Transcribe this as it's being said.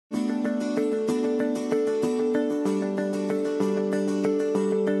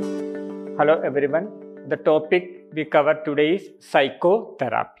Hello everyone. The topic we cover today is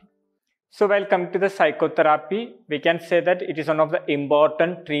psychotherapy. So while coming to the psychotherapy, we can say that it is one of the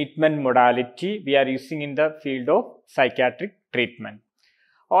important treatment modality we are using in the field of psychiatric treatment.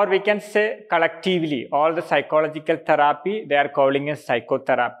 Or we can say collectively, all the psychological therapy, they are calling it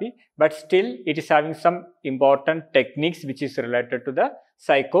psychotherapy, but still it is having some important techniques which is related to the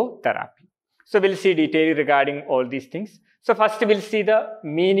psychotherapy. So we'll see detail regarding all these things. So first we'll see the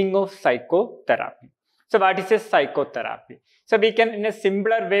meaning of psychotherapy. So what is a psychotherapy? So we can, in a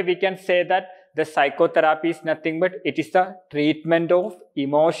simpler way, we can say that the psychotherapy is nothing but it is the treatment of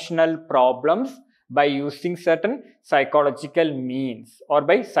emotional problems by using certain psychological means, or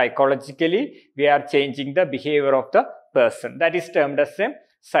by psychologically we are changing the behavior of the person. That is termed as a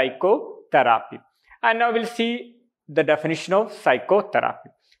psychotherapy. And now we'll see the definition of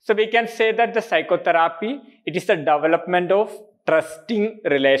psychotherapy. So we can say that the psychotherapy, it is the development of trusting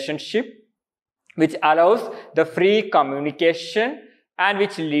relationship which allows the free communication and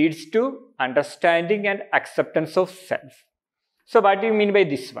which leads to understanding and acceptance of self. So what do you mean by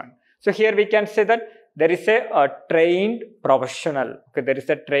this one? So here we can say that there is a trained professional. Okay, there is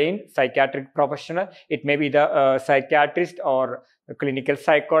a trained psychiatric professional. It may be the psychiatrist or a clinical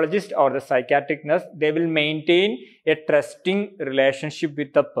psychologist or the psychiatric nurse. They will maintain a trusting relationship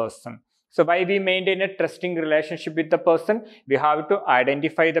with the person. So why we maintain a trusting relationship with the person? We have to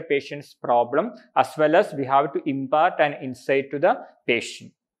identify the patient's problem as well as we have to impart an insight to the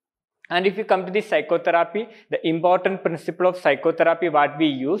patient. And if you come to the psychotherapy, the important principle of psychotherapy, what we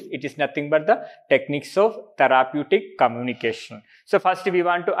use, it is nothing but the techniques of therapeutic communication. So first we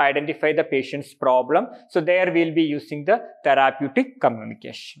want to identify the patient's problem. So there we will be using the therapeutic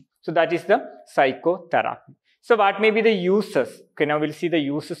communication. So that is the psychotherapy. So what may be the uses? Okay, now we'll see the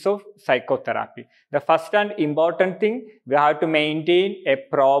uses of psychotherapy. The first and important thing, we have to maintain a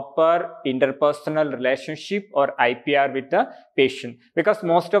proper interpersonal relationship or IPR with the patient. Because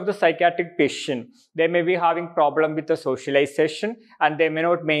most of the psychiatric patients, they may be having problem with the socialization and they may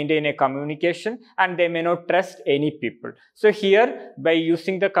not maintain a communication and they may not trust any people. So here, by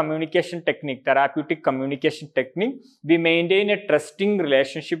using the communication technique, therapeutic communication technique, we maintain a trusting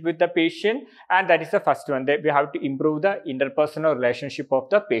relationship with the patient, and that is the first one. That we have to improve the interpersonal relationship of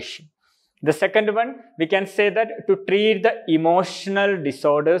the patient. The second one, we can say that to treat the emotional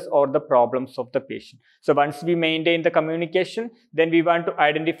disorders or the problems of the patient. So once we maintain the communication, then we want to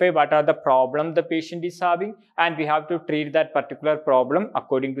identify what are the problems the patient is having, and we have to treat that particular problem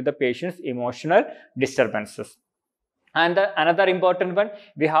according to the patient's emotional disturbances. And another important one,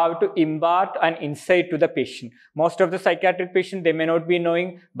 we have to impart an insight to the patient. Most of the psychiatric patients, they may not be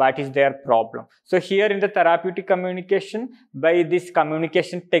knowing what is their problem. So here in the therapeutic communication, by these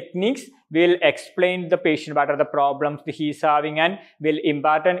communication techniques, we will explain the patient what are the problems he is having and will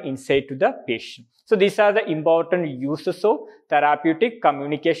impart an insight to the patient. So these are the important uses of therapeutic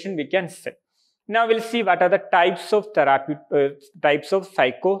communication, we can say. Now we'll see what are the types of therapy, types of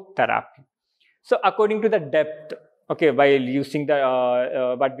psychotherapy. So according to the depth, okay, while using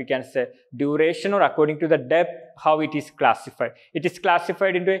the what we can say duration, or according to the depth, how it is classified. It is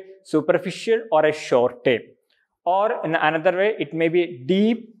classified into a superficial or a short term, or in another way it may be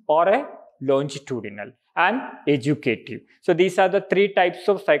deep or a longitudinal and educative. So these are the three types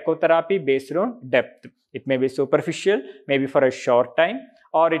of psychotherapy based on depth. It may be superficial, maybe for a short time,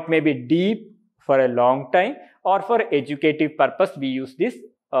 or it may be deep for a long time, or for educative purpose we use this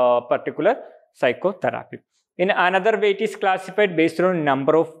particular psychotherapy. In another way, it is classified based on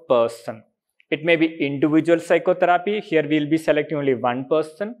number of person. It may be individual psychotherapy. Here we will be selecting only one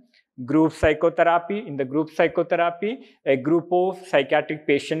person. Group psychotherapy. In the group psychotherapy, a group of psychiatric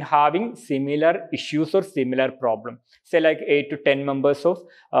patients having similar issues or similar problem. Say like 8 to 10 members of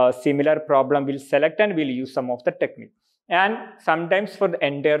similar problem will select and will use some of the technique. And sometimes for the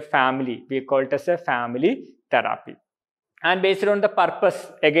entire family, we call it as a family therapy. And based on the purpose,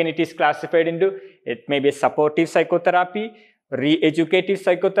 again it is classified into, it may be supportive psychotherapy, re-educative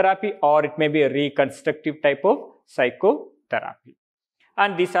psychotherapy, or it may be a reconstructive type of psychotherapy.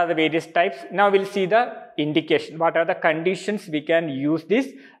 And these are the various types. Now we'll see the indication. What are the conditions we can use this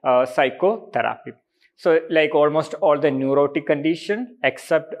psychotherapy? So like almost all the neurotic condition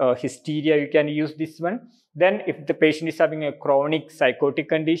except hysteria, you can use this one. Then if the patient is having a chronic psychotic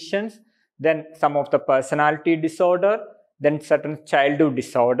conditions, then some of the personality disorder, then certain childhood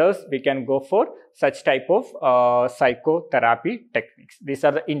disorders, we can go for such type of psychotherapy techniques. These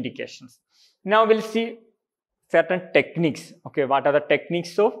are the indications. Now we'll see certain techniques. Okay, what are the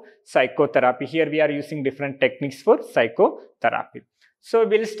techniques of psychotherapy? Here we are using different techniques for psychotherapy. So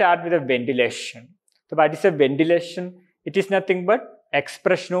we'll start with a ventilation. So what is a ventilation? It is nothing but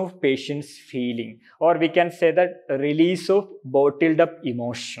expression of patient's feeling, or we can say that release of bottled up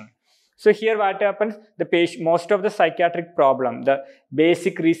emotion. So here what happens, the patient, most of the psychiatric problem, the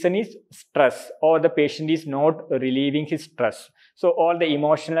basic reason is stress, or the patient is not relieving his stress. So all the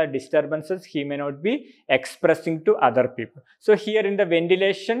emotional disturbances he may not be expressing to other people. So here in the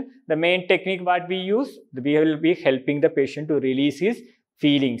ventilation, the main technique what we use, we will be helping the patient to release his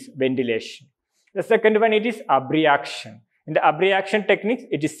feelings, ventilation. The second one, it is abreaction. In the abreaction techniques,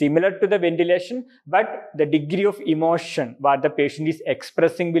 it is similar to the ventilation, but the degree of emotion what the patient is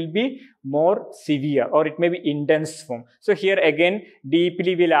expressing will be more severe, or it may be intense form. So here again,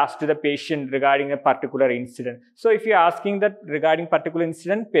 deeply we'll ask to the patient regarding a particular incident. So if you're asking that regarding particular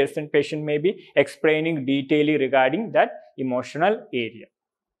incident, patient may be explaining detailedly regarding that emotional area.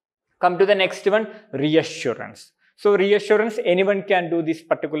 Come to the next one, reassurance. So reassurance, anyone can do this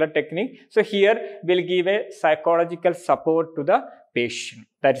particular technique. So here we'll give a psychological support to the patient.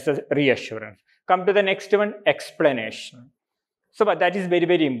 That is a reassurance. Come to the next one, explanation. So but that is very,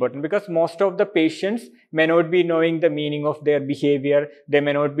 very important, because most of the patients may not be knowing the meaning of their behavior. They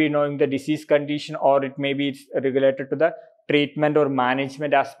may not be knowing the disease condition, or it may be related to the treatment or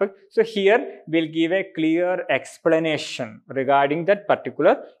management aspect. So here we'll give a clear explanation regarding that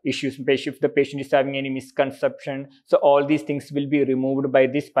particular issues. If the patient is having any misconception, so all these things will be removed by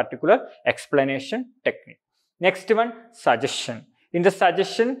this particular explanation technique. Next one, suggestion. In the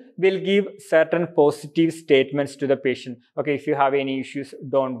suggestion, we'll give certain positive statements to the patient. Okay, if you have any issues,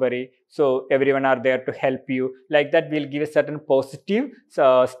 don't worry. So everyone are there to help you. Like that, we'll give a certain positive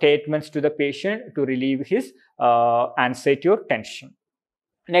statements to the patient to relieve his anxiety or tension.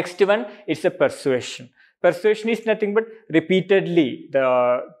 Next one, it's a persuasion. Persuasion is nothing but repeatedly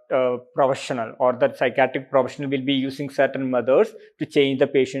the professional or the psychiatric professional will be using certain methods to change the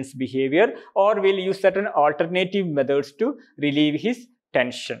patient's behavior, or will use certain alternative methods to relieve his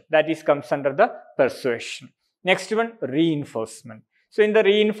tension. That is comes under the persuasion. Next one, reinforcement. So in the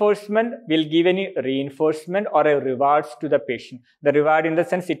reinforcement, we'll give any reinforcement or a rewards to the patient. The reward in the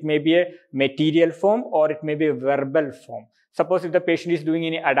sense it may be a material form or it may be a verbal form. Suppose if the patient is doing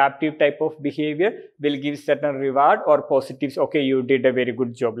any adaptive type of behavior, we'll give certain reward or positives. Okay, you did a very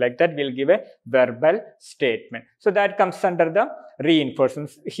good job. Like that, we'll give a verbal statement. So that comes under the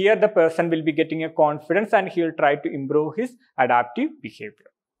reinforcement. Here the person will be getting a confidence and he will try to improve his adaptive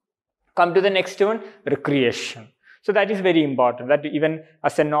behavior. Come to the next one, recreation. So that is very important, that even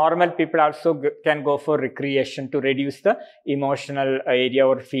as a normal people also can go for recreation to reduce the emotional area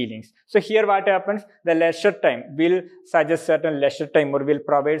or feelings. So here what happens, the leisure time will suggest certain leisure time or will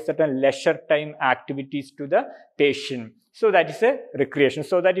provide certain leisure time activities to the patient. So that is a recreation,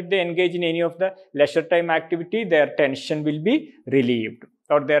 so that if they engage in any of the leisure time activity, their tension will be relieved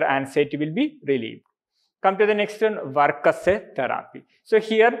or their anxiety will be relieved. Come to the next one, work as a therapy. So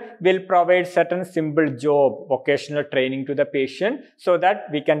here we'll provide certain simple job, vocational training to the patient so that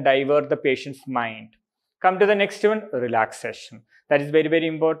we can divert the patient's mind. Come to the next one, relaxation. That is very, very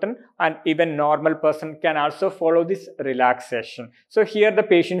important, and even normal person can also follow this relaxation. So here the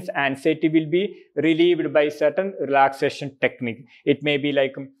patient's anxiety will be relieved by certain relaxation technique. It may be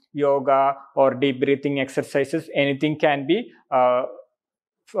like yoga or deep breathing exercises. Anything can be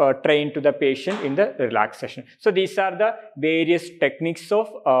trained to the patient in the relaxation. So these are the various techniques of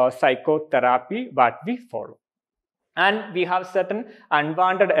psychotherapy what we follow. And we have certain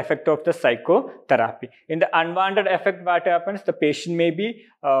unwanted effect of the psychotherapy. In the unwanted effect, what happens, the patient may be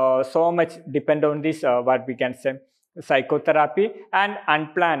so much depend on this what we can say psychotherapy, and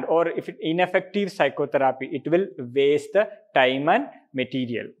unplanned or if it ineffective psychotherapy, it will waste the time and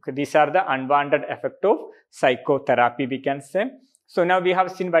material. Okay, these are the unwanted effect of psychotherapy, we can say. So now we have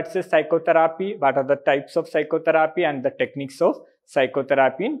seen what is psychotherapy, what are the types of psychotherapy and the techniques of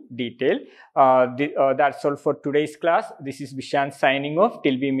psychotherapy in detail. That's all for today's class. This is Vishan signing off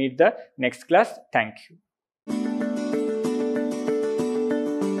till we meet the next class. Thank you.